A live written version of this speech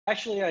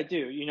Actually, I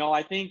do.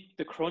 I think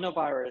the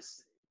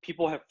coronavirus,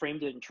 people have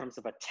framed it in terms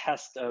of a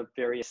test of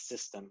various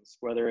systems,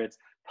 whether it's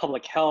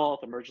public health,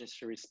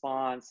 emergency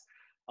response,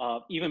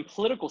 even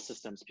political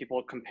systems.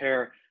 People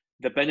compare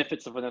the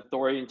benefits of an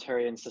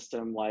authoritarian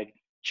system like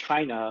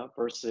China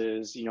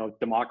versus,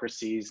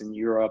 democracies in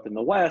Europe and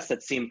the West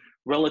that seem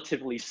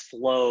relatively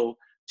slow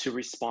to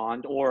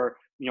respond, or,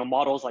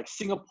 models like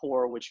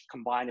Singapore, which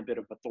combine a bit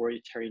of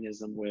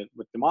authoritarianism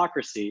with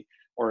democracy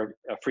or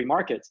free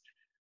markets.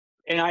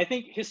 And I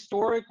think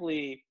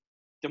historically,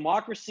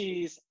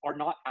 democracies are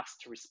not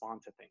asked to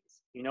respond to things.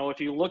 If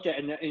you look at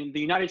in the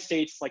United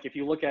States, like if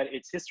you look at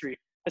its history,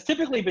 has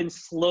typically been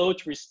slow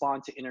to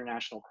respond to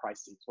international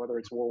crises, whether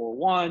it's World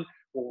War I, World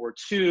War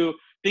II.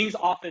 Things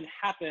often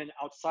happen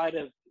outside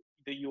of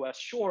the U.S.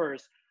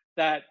 shores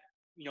that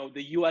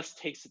the U.S.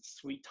 takes its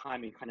sweet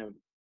time in kind of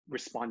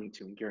responding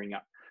to and gearing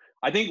up.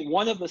 I think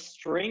one of the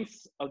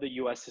strengths of the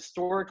U.S.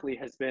 historically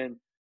has been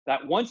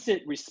that once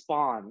it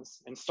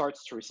responds and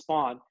starts to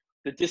respond,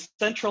 the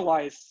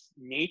decentralized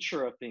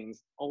nature of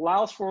things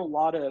allows for a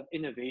lot of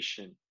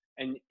innovation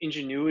and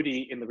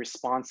ingenuity in the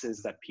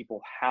responses that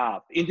people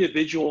have.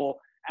 Individual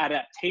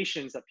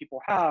adaptations that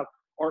people have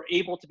are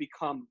able to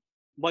become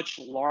much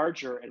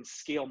larger and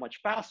scale much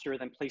faster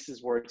than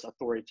places where it's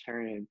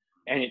authoritarian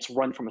and it's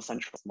run from a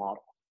centralist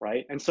model,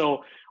 right? And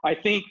so I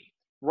think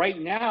right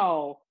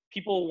now,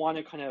 people want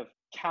to kind of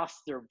cast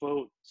their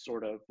vote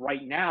sort of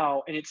right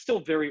now, and it's still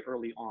very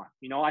early on.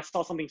 I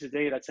saw something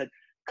today that said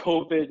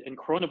COVID and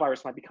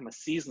coronavirus might become a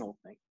seasonal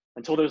thing.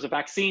 Until there's a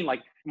vaccine, like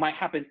it might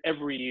happen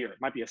every year. It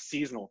might be a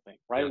seasonal thing,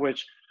 right? Yeah.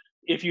 Which,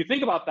 if you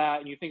think about that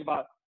and you think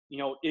about,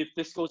 if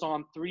this goes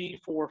on 3,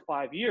 4,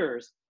 5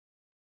 years,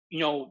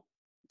 to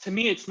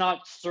me, it's not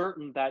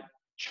certain that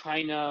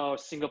China,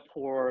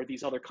 Singapore,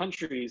 these other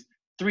countries,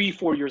 3,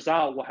 4 years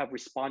out will have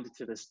responded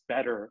to this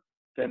better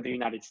than the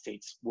United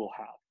States will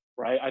have,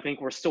 right? I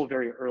think we're still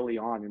very early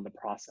on in the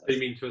process. You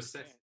mean to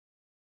assess